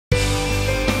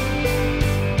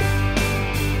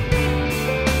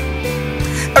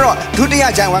တော့ဒုတိ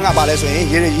ယဂျန်ဝမ်ကပါလဲဆို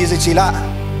ရင်ရေစချီလာ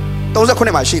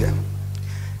39မှာရှိ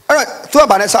တယ်အဲ့တော့သူ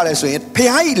ကဘာနဲ့စလဲဆိုရင်ဖ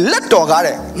ခင်ကြီးလက်တော်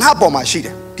ကားတဲ့ငါ့ပေါ်မှာရှိတ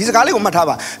ယ်ဒီစကားလေးကိုမှတ်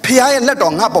ထားပါဖခင်ရဲ့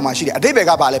လက်တော်ငါ့ပေါ်မှာရှိတယ်အတိတ်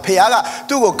ဘက်ကပါလဲဖခင်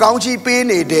ကသူ့ကိုကောင်းချီးပေး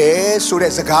နေတယ်ဆို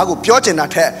တဲ့စကားကိုပြောချင်တာ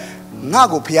ထက်ငါ့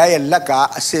ကိုဖခင်ရဲ့လက်က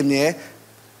အစင်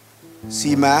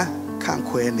မြဲစီမံခ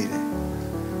န့်ခွဲနေ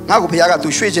တယ်ငါ့ကိုဖခင်ကသူ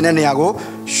ရွှေ့ခြင်းတဲ့နေရာကို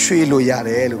ရွှေ့လို့ရ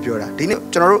တယ်လို့ပြောတာဒီနေ့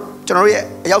ကျွန်တော်တို့ရဲ့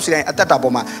အရောက်စီတိုင်းအသက်တာ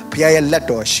ပေါ်မှာဖခင်ရဲ့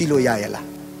လက်တော်ရှိလို့ရရဲ့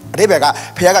လားအတိတ်ဘက်က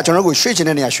ဖခင်ကကျွန်တော်တို့ကိုရွှေ့ခြ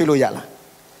င်းတဲ့နေရာရွှေ့လို့ရ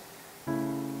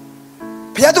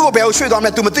လားဖခင်သူ့ကိုဘယ်ကိုရွှေ့သွား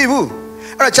မလဲ तू မသိဘူး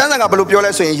အဲ့တော့ချမ်းသာကဘယ်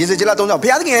လိုပြောလဲဆိုရင်ရေစကြည်လာ3000ဘု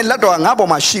ရားသခင်ရဲ့လက်တော်က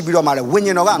ငါ့ပေါ်မှာ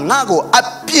ရှိပြီးတော့မှလေဝိညာဉ်တော်ကငါ့ကို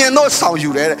အပြင်သို့ဆောင်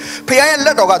ယူတယ်ဘုရားရဲ့လ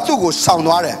က်တော်ကသူ့ကိုဆောင်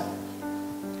သွား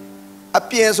တယ်အ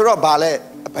ပြင်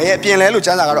ဆိုတော့ဗာလဲဘယ်ရဲ့အပြင်လဲလို့ချ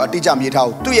မ်းသာကတော့အတိအကျမြေထား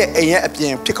ဘူးသူ့ရဲ့အိမ်ရဲ့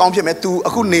အပြင်ဖြစ်ကောင်းဖြစ်မယ် तू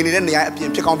အခုနေနေတဲ့နေရာ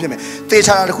အပြင်ဖြစ်ကောင်းဖြစ်မယ်တေ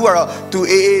ချာတာတစ်ခုကတော့ तू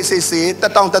အေးအေးဆေးဆေး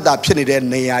တက်တောင့်တက်တာဖြစ်နေ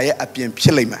တဲ့နေရာရဲ့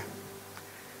အပြင်ဖြစ်လိမ့်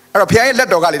မယ်အဲ့တော့ဘုရားရဲ့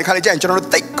လက်တော်ကလေဒီခါလေးကြာရင်ကျွန်တော်တို့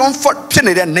တိတ် comfort ဖြစ်နေ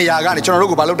တဲ့နေရာကနေ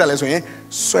ကျွန်တော်တို့ကိုဘာလုပ်တတ်လဲဆို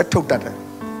ရင်ဆွဲထုတ်တတ်တ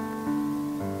ယ်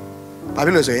ဘာဖြ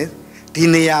စ်လို့ဆိုရင်ဒီ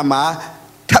နေရာ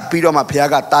မှာထပ်ပြီးတော့မှဘု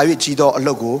ရားကတာ၍ကြီးသောအ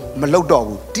လုပ်ကိုမလုပ်တော့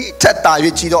ဘူးဒီထက်တာ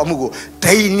၍ကြီးသောအမှုကို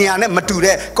ဒိညာနဲ့မတူ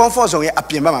တဲ့ comfort zone ရဲ့အ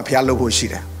ပြင်ဘက်မှာဘုရားလုပ်ဖို့ရှိ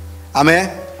တယ်အာမင်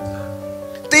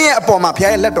တင်းရဲ့အပေါ်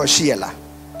မှာဘုရားရဲ့လက်တော်ရှိရ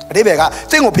လားအတိပ္ပယ်က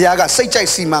တင်းကိုဘုရား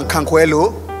ကစိတ်ကြိုက်စီမံခန့်ခွဲလို့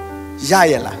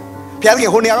ရရလားဘုရား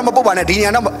ကဟိုနေရာတော့မပို့ပါနဲ့ဒီ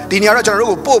နေရာတော့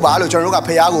ကျွန်တော်တို့ကိုပို့ပါလို့ကျွန်တော်တို့က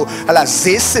ဘုရားကို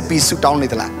ဟလာဈေးစစ်ပြီးဆူတော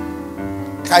င်းနေသ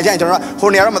လားခါကျရင်ကျွန်တော်က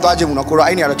ဟိုနေရာတော့မသွားချင်ဘူးနော်ကို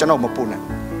ရောအဲ့နေရာတော့ကျွန်တော်မပို့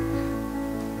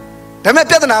နဲ့ဒါပေမဲ့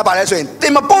ပြဿနာပါလဲဆိုရင်တ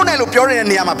င်မပို့နဲ့လို့ပြောနေ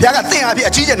တဲ့နေရာမှာဘုရားကတင်အားဖြ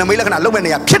င့်အကြီးကျယ်နမိတ်လက္ခဏာလုပ်မဲ့နေ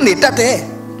ရာဖြစ်နေတတ်တယ်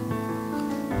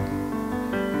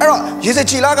အဲ့တော့ယေဇ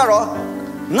ချီလာကတော့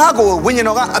ငါ့ကိုဝိညာဉ်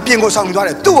တော်ကအပြင်ကိုဆောင်ယူသွား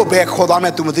တယ်သူ့ကိုဘယ်ခေါ်သွား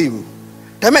မလဲ तू မသိဘူး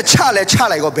ဒါပေမဲ့ချလို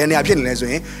က်တော့ဘယ်နေရာဖြစ်နေလဲဆို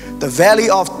ရင် the valley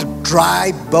of the dry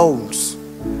bones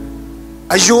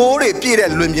အယိုးတွေပြည့်တဲ့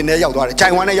လွင်ပြင်ထဲရောက်သွားတယ်ဂျို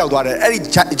င်ဝမ်ထဲရောက်သွားတယ်အဲ့ဒီ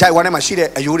ဂျိုင်ဝမ်ထဲမှာရှိတဲ့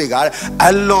အယိုးတွေကအ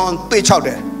လွန်သွေ့ချောက်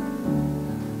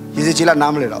တယ်ယေဇ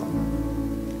ချီလာနား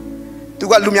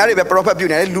မလဲတော့သူကလူများတွေပဲ prophet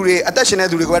ပြုနေတယ်လူတွေအသက်ရှင်တဲ့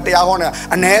သူတွေကတရား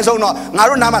ဟောနေတာအ ਨੇ ဆုံးတော့ငါ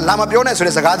တို့နားမှာလာမပြောနဲ့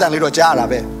ဆိုတဲ့စကားတန်လေးတော့ကြား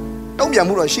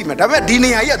ရတာပဲတုံ့ပြန်မှုတော့ရှိမယ်ဒါပေ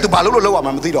မဲ့ဒီနေရာကြီးက तू ဘာလို့လောက်ရ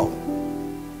မှာမသိတော့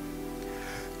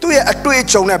သူ့ရဲ့အတွေ့အ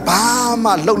ကြုံ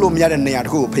နဲ့ဘာမှလှုပ်လို့မရတဲ့နေရာတ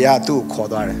ခုကိုဘုရားသူ့ကိုခေါ်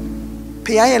သွား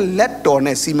တယ်ဘုရားရဲ့လက်တော်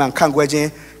နဲ့စီမံခန့်ခွဲခြ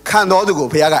င်းခံတော်သူကို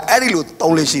ဘုရားကအဲ့ဒီလို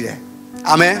သုံးလို့ရှိတယ်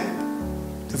အာမင်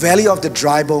The valley of the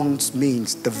dry bones means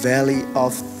the valley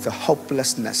of the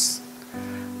hopelessness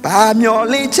ဘာမျော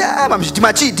လင်းချမှာမ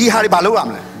ရှိဒီမှာကြည့်ဒီဟာတွေဘာလုပ်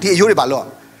ရမလဲဒီအယိုးတွေဘာလုပ်ရမ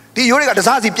လဲဒီအယိုးတွေကတ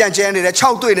စားစီပြန်ကျဲနေတယ်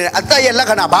6တွေ့နေတယ်အသက်ရဲ့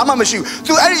လက္ခဏာဘာမှမရှိ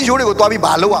ဘူးသူအဲ့ဒီအယိုးတွေ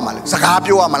ကိုသွားပြီးဘာလုပ်ရမှာလဲစ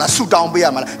ကားပြောရမှာလားဆူတောင်းပေးရ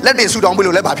မှာလားလက်တွေဆူတောင်း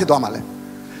ပေးလို့လည်းဘာဖြစ်သွားမှာလဲ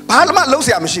ဘာမှလုပ်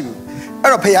เสียမရှိဘူးအဲ့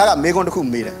တော့ဖခင်ကမေးခွန်းတစ်ခု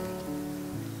မေးတယ်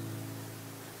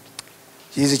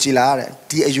ယေဇချီလာ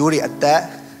တဲ့ဒီအယိုးတွေအ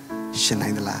သက်ရှင်နို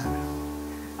င်သလား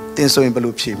တင်ဆိုရင်ဘယ်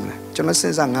လိုဖြေမလဲကျွန်တော်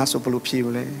စဉ်းစားငါဆိုဘယ်လိုဖြေမ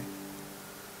လဲ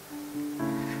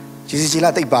ယေဇချီ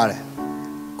လာတိတ်ပါ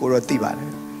တယ်ကိုရောသိပါတယ်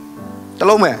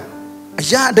တလုံးမဲ့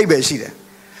အရာအတိတ်ပဲရှိတယ်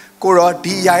ကိုရော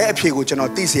ဒီအရာရဲ့အဖြေကိုကျွန်တော်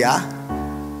သိเสีย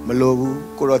မလို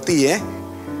ဘူးကိုရောသိရင်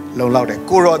လုံလောက်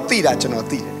တယ်ကိုရောသိတာကျွန်တော်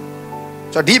သိ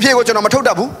တယ်ဆိုတော့ဒီအဖြေကိုကျွန်တော်မထုတ်တ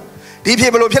တ်ဘူးဒီအ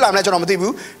ဖြေဘယ်လိုဖြစ်လာမလဲကျွန်တော်မသိ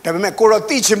ဘူးဒါပေမဲ့ကိုရော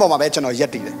သိချင်းပေါ်မှာပဲကျွန်တော်ယ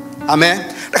က်တည်တယ်အာ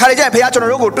မင်တခါလေကျရင်ဘုရား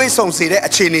ကျွန်တော်တို့ကိုတွေးဆုံစေတဲ့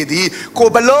အခြေအနေဒီကို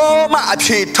ဘလို့မှအ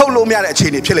ဖြေထုတ်လို့မရတဲ့အခြေ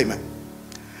အနေဖြစ်လိမ့်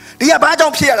မယ်ဒီကဘာကြော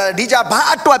င့်ဖြစ်ရတာလဲဒီကြဘာ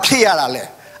အတွက်ဖြစ်ရတာလဲ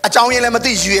အကြောင်းရင်းလည်း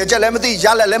မသိရွေချက်လည်းမသိရ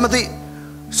လက်လည်းမသိ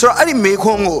ဆိုတော့အဲ့ဒီမေ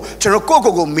ခွန်းကို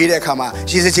ကျွန်တော်ကိုမေးတဲ့အခါမှာ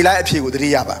ယေဇချီလာရဲ့အဖြေကို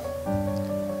သတိရပါ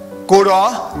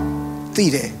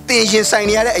ကိုတော့သိတယ်တင်ရင်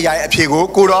ဆိုင်နေရတဲ့အရာရဲ့အဖြေကို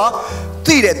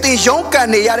ကိုတော့သိတယ်တင်ရုံးကန်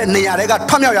နေရတဲ့နေရာတွေက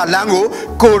ထွတ်မြောက်ရလ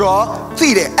မ်းကိုတော့သိ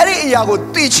တယ်အဲ့ဒီအရာကို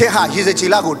သိခြင်းဟာယေဇ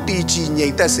ချီလာကိုတည်ကြည်ငြိ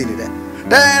မ်သက်စေနေတယ်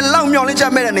တဲလောက်မြောင်လ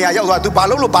င်းချက်မဲ့တဲ့နေရာရောက်သွား तू ဘာ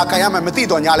လို့လို့ဘာခံရမှမသိ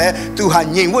တော့ညာလဲ तू ဟာ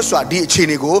ငြိမ်ဝတ်စွာဒီအခြေအ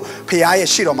နေကိုဖခင်ရဲ့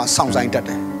ရှေ့တော်မှာစောင့်ဆိုင်တတ်တ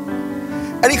ယ်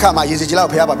အဲ့ဒီခါမှာယေဇချီလာ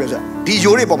ကိုဖခင်ကပြော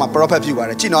ဆိုဒီယိုးတွေပေါ်မှာ prophet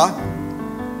ပြုပါတယ်ကြ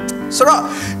ည့်နော်ဆိုတော့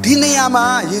ဒီနေရာ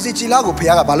မှာယေဇချီလာကိုဘု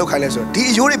ရားကဘာလုပ်ခိုင်းလဲ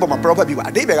ဆိုတော့ဒီအယိုးတွေပေါ်မှာ prophet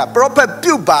ပြုပါအတိတ်ဘယ်က prophet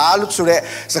ပြုပါလို့ဆို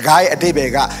တဲ့စကားရဲ့အတိတ်ဘယ်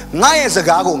ကငါရဲ့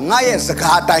စကားကိုငါရဲ့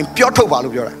စကားအတို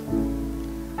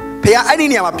င်းပြောထုတ်ပါလို့ပြောတာဘုရား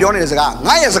အဲ့ဒီနေရာမှာပြောနေတဲ့စ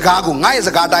ကားငါရဲ့စကားကိုငါရဲ့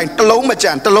စကားအတိုင်းတစ်လုံး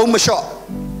မကြံတစ်လုံးမလျှော့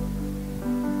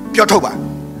ပြောထုတ်ပါ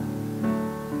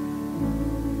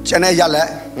ကျန်တဲ့ရ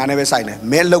လက်ငါနဲ့ပဲဆိုင်တယ်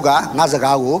မဲလောက်ကငါ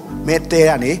စကား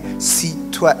ကိုမဲတဲရနေစီ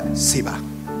ထွက်စေ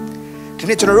ပါဒီ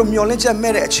နေ့ကျွန်တော်တို့မျောလင်းချက်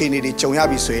မဲ့တဲ့အခြေအနေတွေကြုံ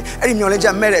ရပြီဆိုရင်အဲ့ဒီမျောလ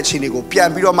င်းချက်မဲ့တဲ့အခြေအနေ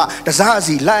ကိုပြန်ပြီးတော့မှတ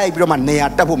စားစီလိုက်ပြီးတော့မှနေရာ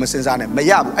တက်ဖို့မစင်စားနဲ့မ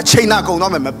ရဘူးအချိန်သာကုန်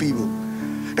တော့မှမပြီးဘူး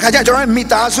တခါကျကျွန်တော်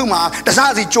ရဲ့မိသားစုမှာတ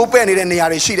စားစီကြိုးပဲ့နေတဲ့နေရာ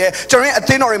တွေရှိတယ်ကျွန်တော်ရဲ့အ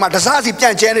သင်းတော်တွေမှာတစားစီပြ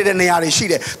န့်ကျဲနေတဲ့နေရာတွေ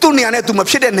ရှိတယ်သူ့နေရာနဲ့သူ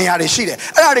မဖြစ်တဲ့နေရာတွေရှိ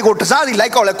တယ်အဲ့ဒါတွေကိုတစားစီ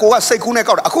လိုက်ကောက်လဲကိုကစိတ်ကူးနဲ့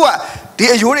ကောက်တာအခု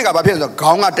ကဒီအယိုးတွေကဘာဖြစ်လဲ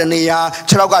ဆိုတော့ခေါင်းက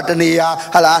တနေရာခြေထောက်က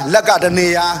တနေရာဟာလားလက်က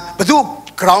တနေရာဘသူ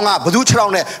ခေါင်းကဘသူခြေထော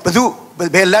က်နဲ့ဘသူ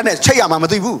ဘယ်လက်နဲ့ချိတ်ရမှာ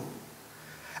မသိဘူး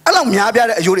အဲ့လောက်များပြ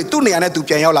တဲ့အယိုးတွေသူ့နေရာ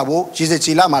နဲ့သူပြန်ရောက်လာဖို့ရေ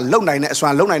စကြည်လာမှာလုံနိုင်တဲ့အစွ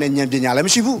မ်းလုံနိုင်တဲ့ဉာဏ်ပညာလည်းမ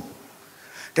ရှိဘူး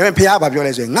ဒါပေမဲ့ဘုရား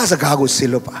ကပြောလဲဆိုရင်ငါစကားကိုစေ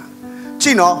လွတ်ပါကြ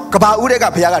ည့်နော်ကဘာဦးတဲ့က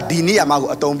ဘုရားကဒီနေရာမှာကို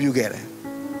အသုံးပြုခဲ့တယ်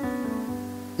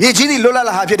မြေကြီးတွေလွတ်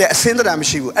လပ်လာဟာဖြစ်တဲ့အစင်းတရံ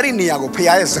မရှိဘူးအဲ့ဒီနေရာ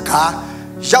ကိုဘုရားရဲ့စ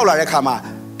ကားရောက်လာတဲ့အခါ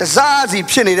မှာတ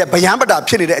စားစီဖြစ်နေတဲ့ဗျံပတာ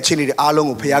ဖြစ်နေတဲ့အခြေအနေတွေအားလုံး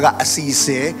ကိုဘုရားကအစီအစ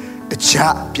ဉ်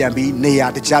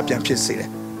တခြားပြန်ပြီးနေရာတခြားပြန်ဖြစ်စေ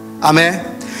တယ်အာမင်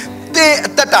တင်အ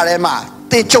သက်တာထဲမှာ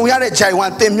တင်ကြုံရတဲ့ဂျိုင်ဝမ်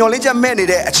တင်မျောလင်းချက်မဲ့နေ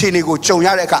တဲ့အခြေအနေကိုကြုံရ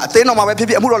တဲ့အခါအသင်းတော်မှာပဲဖြစ်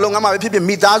ဖြစ်အမှုတော်လုပ်ငန်း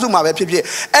မှာပဲဖြစ်ဖြစ်မိသားစု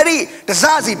မှာပဲဖြစ်ဖြစ်အဲ့ဒီ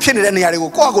တစားစီဖြစ်နေတဲ့နေရာတွေ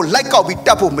ကိုကိုယ့်အကိုလိုက်ကောက်ပြီးတ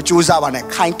တ်ဖို့မကြိုးစားပါနဲ့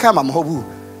ခိုင်ခန့်မှာမဟုတ်ဘူး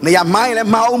နေရာမိုင်းလည်း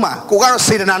မအောင်မှာကို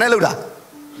ကတော့စေတနာ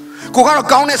နဲ့လုပ်တာကို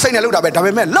ကတော့ကောင်းတဲ့စိတ်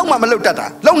နဲ့လုပ်တာပဲဒါပေမဲ့လုံမှမလုပ်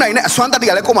တတ်တာလုံနိုင်တဲ့အစွမ်း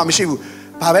တတ္တိကလည်းကိုယ်မှမရှိဘူး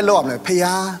ဘာပဲလုပ်ရမလဲ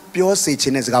ဖျားပြောစေခြ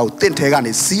င်းတဲ့စကားကိုတင့်ထဲက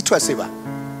နေ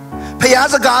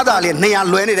စီးထွက်စေပါဖျားစ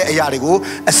ကားသာလေနေရာလွဲနေတဲ့အရာတွေကို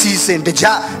အစီအစဉ်တကြ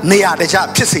နေရာ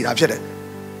တကြဖြစ်စေတာဖြစ်တယ်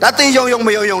ဒါတင်ယုံ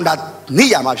မယုံဒါနေ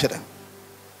ရာမှာဖြစ်တယ်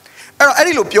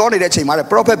အဲ့ဒီလိုပြောနေတဲ့အချိန်မှာ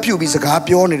prophet ပြုပြီးစ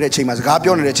ကားပြောနေတဲ့အချိန်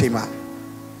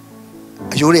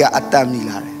မှာအယိုးတွေကအတတ်မိ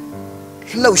လာ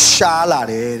တယ်လှုပ်ရှားလာ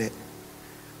တယ်တဲ့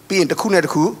ပြီးရင်တစ်ခုနဲ့တ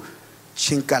စ်ခုရှ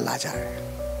င်းကပ်လာကြ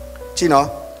တယ်ကြည့်နော်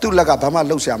သူ့လက်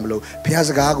ကဘာမှလှုပ်ရှားမလို့ဘုရား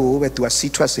စကားကိုပဲ तू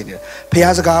ကစီးထွက်စေနေ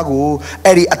တယ်ဘုရားစကား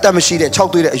ကိုအဲ့ဒီအတတ်မရှိတဲ့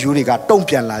6သွေးတဲ့အယိုးတွေကတုံ့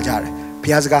ပြန်လာကြ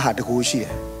တယ်ဘုရားစကားဟာတကူရှိ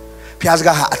တယ်ဘုရား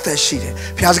စကားဟာအသက်ရှိတယ်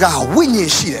ဘုရားစ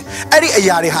ကားဟာဝိညာဉ်ရှိတယ်အဲ့ဒီ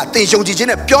အရာတွေဟာသင်ယုံကြည်ခြ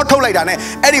င်းနဲ့ပြောထုတ်လိုက်တာနဲ့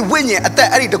အဲ့ဒီဝိညာဉ်အ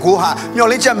သက်အဲ့ဒီ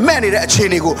တကူဟာမျောလင်းချက်မဲ့နေတဲ့အ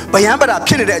ခြေအနေကိုဗျံ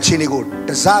ပတာဖြစ်နေတဲ့အခြေအနေကို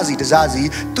တစားစီ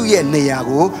သူ့ရဲ့နေရာ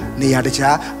ကိုနေရာတ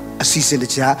ခြားအစီအစဉ်တ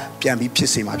ခြားပြန်ပြီးဖြစ်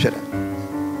စေမှာဖြစ်တယ်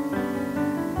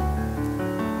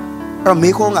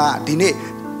အဲ့တော့မေခွန်းကဒီနေ့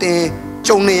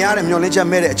တင်ကြုံနေရတဲ့မျောလ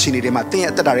င်းချက်မဲ့တဲ့အခြေအနေတွေမှာတင်ရဲ့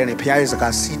အသက်တာတွေနဲ့ဘုရားရဲ့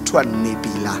စကား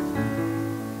စီးထွက်နေပြီ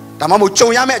လားဒါမှမဟုတ်ကြုံ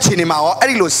ရမယ့်အခြေအနေမှာရော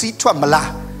အဲ့ဒီလိုစီးထွက်မ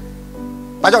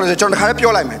လားဘာကြောင့်လဲဆိုကျွန်တော်တခါလေး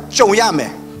ပြောလိုက်မယ်ကြုံရမယ်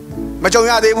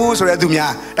မကြုံရသေးဘူးဆိုတဲ့သူ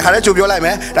များတခါလေးကြိုပြောလိုက်မ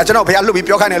ယ်ဒါကျွန်တော်ဘုရားလွတ်ပြီး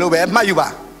ပြောခိုင်း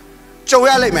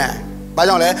တယ်လို့ပဲမှတ်ယူပါကြုံရလိမ့်မယ်ဘာ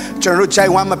ကြောင့်လဲကျွန်တော်တို့ဂျို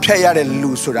င်ဝမ်မဖြတ်ရတဲ့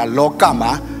လူဆိုတာလော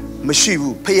ကမှာမရှိ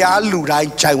ဘူးဘုရားလူတိုင်း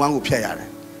ဂျိုင်ဝမ်ကိုဖြတ်ရတယ်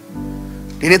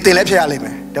ဒီနေ့တင်လည်းဖြတ်ရလိမ့်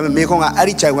မယ်ဒါပေမဲ့မေခွန်းက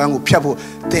အဲ့ဒီဂျိုင်ဝမ်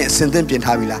ကိုဖြတ်ဖို့တင်အစဉ်သင့်ပြင်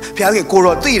ထားပြီလားဘုရားခင်ကို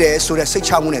တော်သိတယ်ဆို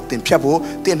တဲ့စိတ်ချမှုနဲ့တင်ဖြတ်ဖို့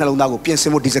တင်နှလုံးသားကိုပြင်ဆ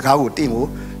င်ဖို့ဒီစကားကိုတင်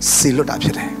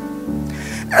ကိုစေလွတ်တာဖြစ်တယ်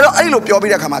အဲ့တော့အဲ့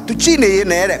လိုပြောပြီးတဲ့အခါမှာ तू ကြည့်နေရင်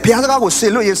နဲ့တဲ့ဘုရားစကားကိုစေ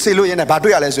လွတ်ရင်နဲ့ဘာ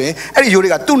တွေ့ရလဲဆိုရင်အဲ့ဒီ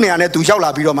ယိုတွေကသူ့နေရာနဲ့ तू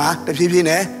ရောက်လာပြီးတော့မှတဖြည်းဖြည်း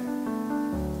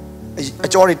နဲ့အ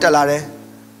ကြောတွေတက်လာ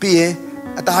တယ်ပြီးရင်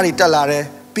အသားတွေတက်လာ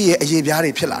တယ်ပြီးရင်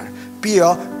အရေပြားတွေဖြစ်လာ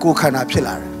တယ်ပြီးရောကိုယ်ခန္ဓာဖြစ်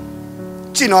လာ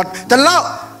တယ်ကြည့်နော်ဒီ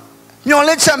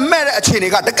လောက်မျောလင့်ချက်မဲ့တဲ့အခြေအနေ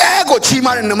ကတကယ်ကိုချီး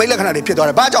မားတဲ့နမိတ်လက္ခဏာတွေဖြစ်သွား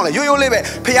တယ်။ဘာကြောင့်လဲရိုးလေးပဲ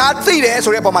ဖျားသိ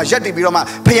တယ်ဆိုတဲ့ပုံမှာရက်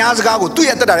တည်ပြီးတော့မှဖျားစကားကို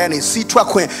သူ့ရဲ့တက်တာထဲကနေ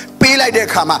စီးထွက်ခွင့်ပေးလိုက်တဲ့အ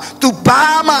ခါမှာ तू ဘာ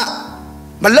မှ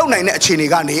မလုံနိုင်တဲ့အခြေ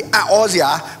အနေကနေအံ့ဩ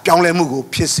စရာပြောင်းလဲမှုကို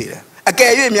ဖြစ်စေတယ်။အက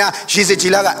ယ်၍များရေ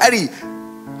စကြည်လာက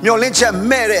အဲ့ဒီမျောလ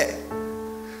င့်ချက်မဲ့တဲ့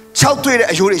6တွေ့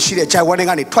တဲ့အယိုးတွေရှိတဲ့ဂျိုင်ဝမ်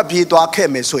တွေကနေထွက်ပြေးသွား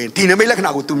ခဲ့မယ်ဆိုရင်ဒီနမိတ်လက္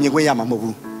ခဏာကို तू မြင်ခွင့်ရမှာမဟုတ်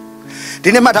ဘူး။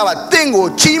ဒီနေ့မှတ်ထားပါတင့်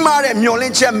ကိုကြီးမားတဲ့မျောလ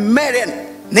င့်ချက်မဲ့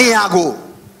တဲ့နေရာကို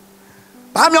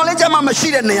ဘာမျောလင်းချက်မှမရှိ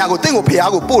တဲ့နေရာကိုတင့်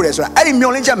ကိုဖျားကိုပို့တယ်ဆိုတာ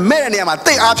အဲ့ဒီမျောလင်းချက်မဲ့တဲ့နေရာမှာ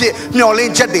တင့်အားဖြင့်မျော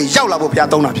လင်းချက်တွေရောက်လာဖို့ဖျား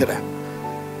သုံးတာဖြစ်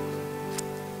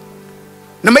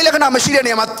တယ်နမိတ်လက္ခဏာမရှိ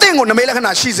တဲ့နေရာမှာတင့်ကိုနမိတ်လက္ခ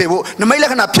ဏာရှိစေဖို့နမိတ်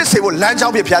လက္ခဏာဖြစ်စေဖို့လမ်းကြော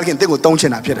င်းဖြစ်ဖျားခင်တင့်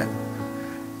ကိုသုံးချင်တာဖြစ်တယ်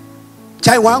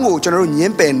ဂျိုင်ဝမ်ကို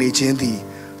ကျွန်တော်တို့ညှင်းပယ်နေခြင်း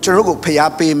သည်ကျွန်တော်တို့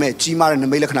ကိုဖျားပေးမဲ့ကြီးမားတဲ့န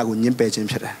မိတ်လက္ခဏာကိုညှင်းပယ်ခြင်း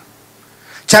ဖြစ်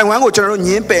တယ်ဂျိုင်ဝမ်ကိုကျွန်တော်တို့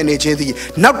ညှင်းပယ်နေခြင်းသည်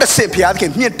နောက်တစ်ဆင့်ဖျား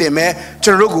ခင်မြင့်တင်မဲ့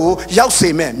ကျွန်တော်တို့ကို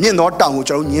ရောက်စေမဲ့မြင့်သောတောင်ကို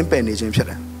ကျွန်တော်တို့ညှင်းပယ်နေခြင်းဖြစ်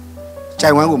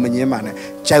တယ်ဂျိုင်ဝမ်ကိုမငင်းပါ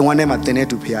နဲ့ဂျိုင်ဝမ်ထဲမှာတင်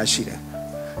တဲ့သူဖျားရှိ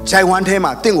တယ်ဂျိုင်ဝမ်ထဲ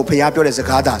မှာတင့်ကိုဖျားပြောတဲ့စ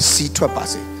ကားသာစီးထွက်ပါ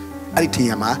စေအဲ့ဒီထင်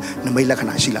ရမှာနမိတ်လက္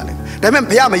ခဏာရှိလာတယ်ဒါပေမဲ့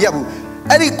ဖျားမရက်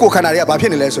ဘူးအဲ့ဒီကိုခန္ဓာတွေကဘာဖြ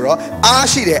စ်နေလဲဆိုတော့အား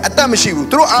ရှိတယ်အသက်မရှိ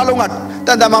ဘူးသူတို့အားလုံးကတ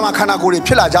န်တန်မာမာခန္ဓာကိုယ်တွေ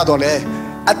ဖြစ်လာကြတော့လေ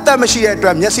အသက်မရှိတဲ့အတွ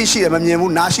က်မျက်စိရှိတယ်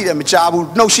မမြင်ဘူးနားရှိတယ်မကြား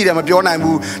ဘူးနှုတ်ရှိတယ်မပြောနိုင်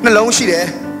ဘူးနှလုံးရှိ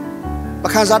တယ်မ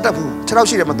ခံစားတတ်ဘူးခြေ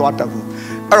ထောက်ရှိတယ်မသွားတတ်ဘူး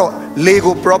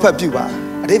အဲ့တော့လေကို prophet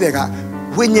ပြုပါအတိပ္ပယ်က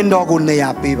ဝိညာဉ်တော်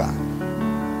ကိုနေရာပေးပါ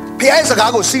ဖျားရဲ့စ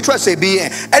ကားကိုစီးထွက်စေပြီးရင်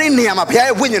အဲ့ဒီနေရာမှာဖျား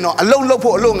ရဲ့ဝိညာဉ်တော်အလုံးလုံး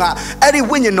ဖို့အလုံးက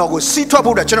အဲ့ဒီဝိညာဉ်တော်ကို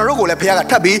စီးထွက်ဖို့အတွက်ကျွန်တော်တို့ကိုလည်းဖျား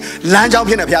ကထပ်ပြီးလမ်းကြော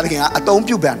င်းဖြစ်နေဖျားသခင်က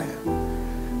အသုံးပြုပန်တယ်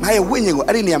ငါရဲ့ဝိညာဉ်ကို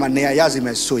အဲ့ဒီနေရာမှာနေရာရစေမ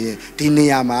ယ်ဆိုရင်ဒီနေ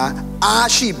ရာမှာအား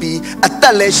ရှိပြီးအ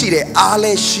သက်လည်းရှိတယ်အား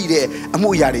လည်းရှိတဲ့အမှု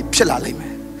အရာတွေဖြစ်လာလိမ့်မယ်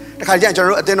တခါကျရင်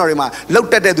ကျွန်တော်တို့အသင်းတော်တွေမှာ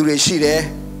လှုပ်တက်တဲ့သူတွေရှိတယ်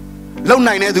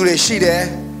လှုပ်နိုင်တဲ့သူတွေရှိတယ်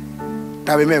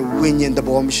ဒါပေမဲ့ဝိညာဉ်သ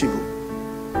ဘောမရှိဘူး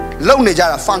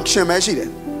လှုပ်နေကြတာ function ပဲရှိတယ်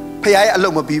ဖျားရဲ့အလု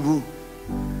ပ်မပြီးဘူး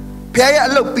ဖျားရဲ့အ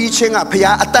လုပ်ပြီးခြင်းက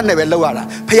ဖျားအသက်နဲ့ပဲလုပ်ရတာ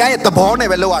ဖျားရဲ့သဘောနဲ့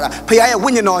ပဲလုပ်ရတာဖျားရဲ့ဝိ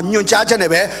ညာဉ်တော်ညွှန်ကြားချက်နဲ့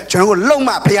ပဲကျွန်တော်တို့လုံ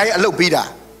မှဖျားရဲ့အလုပ်ပြီးတာ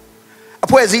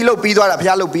အဖွဲ့အစည်းလုပ်ပြီးသွားတာ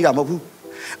ဖျားလုပ်ပြီးတာမဟုတ်ဘူး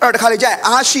အဲ့တော့တခါလေကျ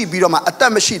ရင်အားရှိပြီးတော့မှအ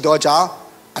သက်မရှိတော့ကြောင်း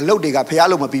အလုပ်တွေ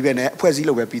ကဖျားလုပ်မပြီးပဲနဲ့အဖွဲ့အစ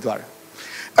ည်းလုပ်ပဲပြီးသွားတယ်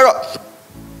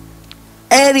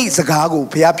အဲ့တော့အဲ့ Eddie Zagago,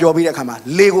 Piapio Vidakama,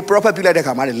 Lego proper Pilate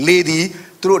Kamari, Lady,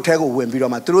 through Tego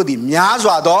Wimbidoma, through the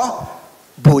Miazwado,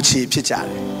 Bochi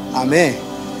Pichari. Amen.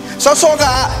 So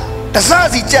Soga, the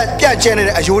Zazi Jet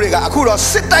General Ajuriga, Akuro,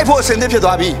 sit type of Sendipi.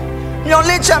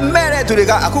 Myolenja married to the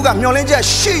Akuga, Myolenja,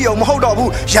 she,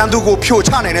 Mohodabu, Yandugo, Pure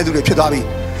Chan and to the Pidabi.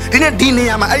 Didn't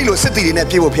Diniama Ilo City in a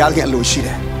people Piagan Lucia.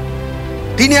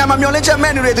 Diniama Myolenja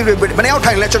married to the Banel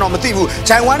Time Legend on the Tibu,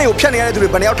 Chaiwane, Piana to the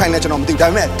Banel Time Legend on the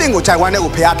Tibu, Tingo Chaiwane,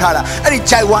 Piatara, and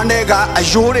Chaiwanega,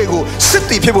 Ajorego,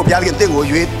 City people Piagan Tingo,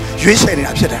 you said in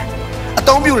Apsida. A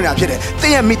don't build in Apsida.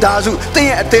 They are Mitazu,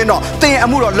 they are Teno, they are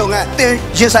Muro Longa, they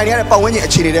just I never when you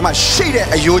achieve them, shade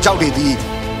a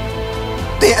Yoja.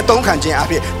 They don't can't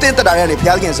have it. They that I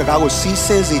reply against the Gago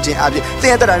seasons agent Abbey.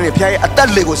 They that I reply at that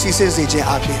Lego seasons agent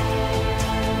Abbey.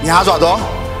 Yazado,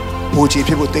 Puchi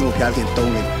people think of Piagan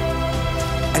Tony.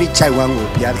 And each Taiwan will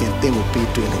Piagan thing will be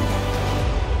doing.